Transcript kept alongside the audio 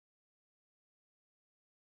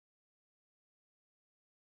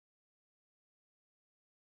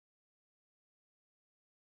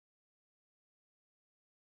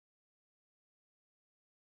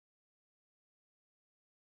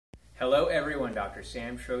Hello everyone, Dr.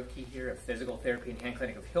 Sam Schroetke here of Physical Therapy and Hand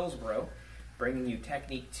Clinic of Hillsboro, bringing you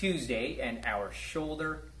Technique Tuesday and our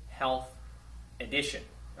Shoulder Health Edition.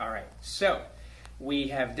 Alright, so we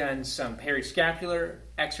have done some periscapular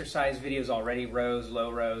exercise videos already, rows, low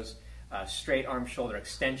rows, straight arm shoulder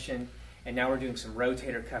extension, and now we're doing some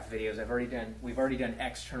rotator cuff videos. We've already done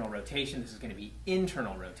external rotation. This is going to be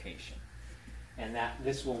internal rotation. And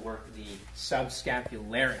this will work the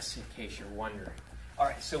subscapularis, in case you're wondering. All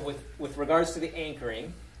right, so with regards to the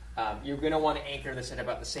anchoring, you're going to want to anchor this at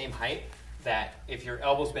about the same height that if your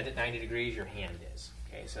elbow's bent at 90 degrees, your hand is.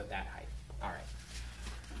 Okay, so that height. All right,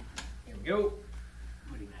 here we go.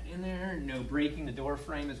 Putting that in there. No breaking the door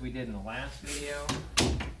frame as we did in the last video.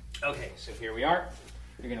 Okay, so here we are.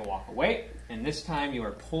 You're going to walk away, and this time you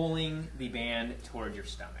are pulling the band toward your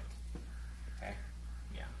stomach. Okay,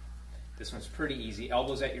 yeah. This one's pretty easy.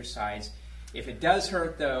 Elbows at your sides. If it does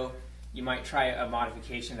hurt, though, you might try a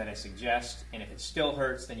modification that I suggest, and if it still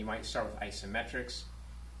hurts, then you might start with isometrics,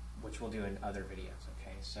 which we'll do in other videos.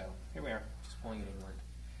 Okay, so here we are, just pulling it inward.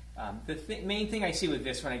 The main thing I see with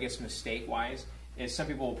this one, I guess mistake-wise, is some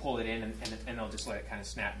people will pull it in and they'll just let it kind of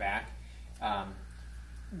snap back.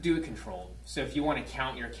 Do it controlled. So if you want to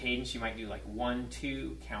count your cadence, you might do like 1,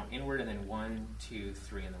 2, count inward, and then 1, 2,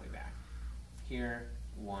 3 on the way back. Here,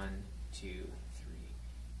 1, 2,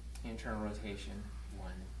 3. Internal rotation,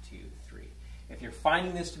 1, 2, 3. If you're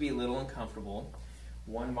finding this to be a little uncomfortable,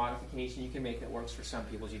 one modification you can make that works for some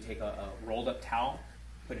people is you take a rolled up towel,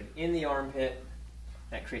 put it in the armpit.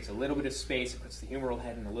 That creates a little bit of space. It puts the humeral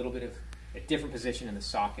head in a little bit of a different position in the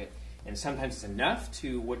socket. And sometimes it's enough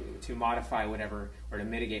to modify whatever, or to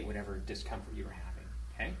mitigate whatever discomfort you were having.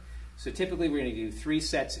 Okay? So typically we're going to do 3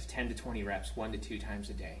 sets of 10 to 20 reps, 1 to 2 times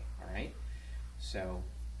a day. All right? So,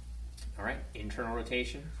 all right, internal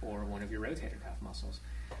rotation for one of your rotator cuff muscles.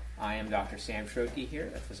 I am Dr. Sam Schroetke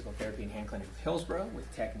here at Physical Therapy and Hand Clinic of Hillsboro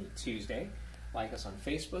with Technique Tuesday. Like us on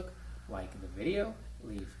Facebook, like the video,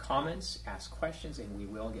 leave comments, ask questions, and we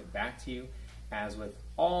will get back to you. As with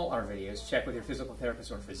all our videos, check with your physical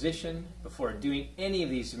therapist or physician before doing any of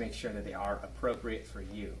these to make sure that they are appropriate for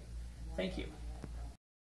you. Thank you.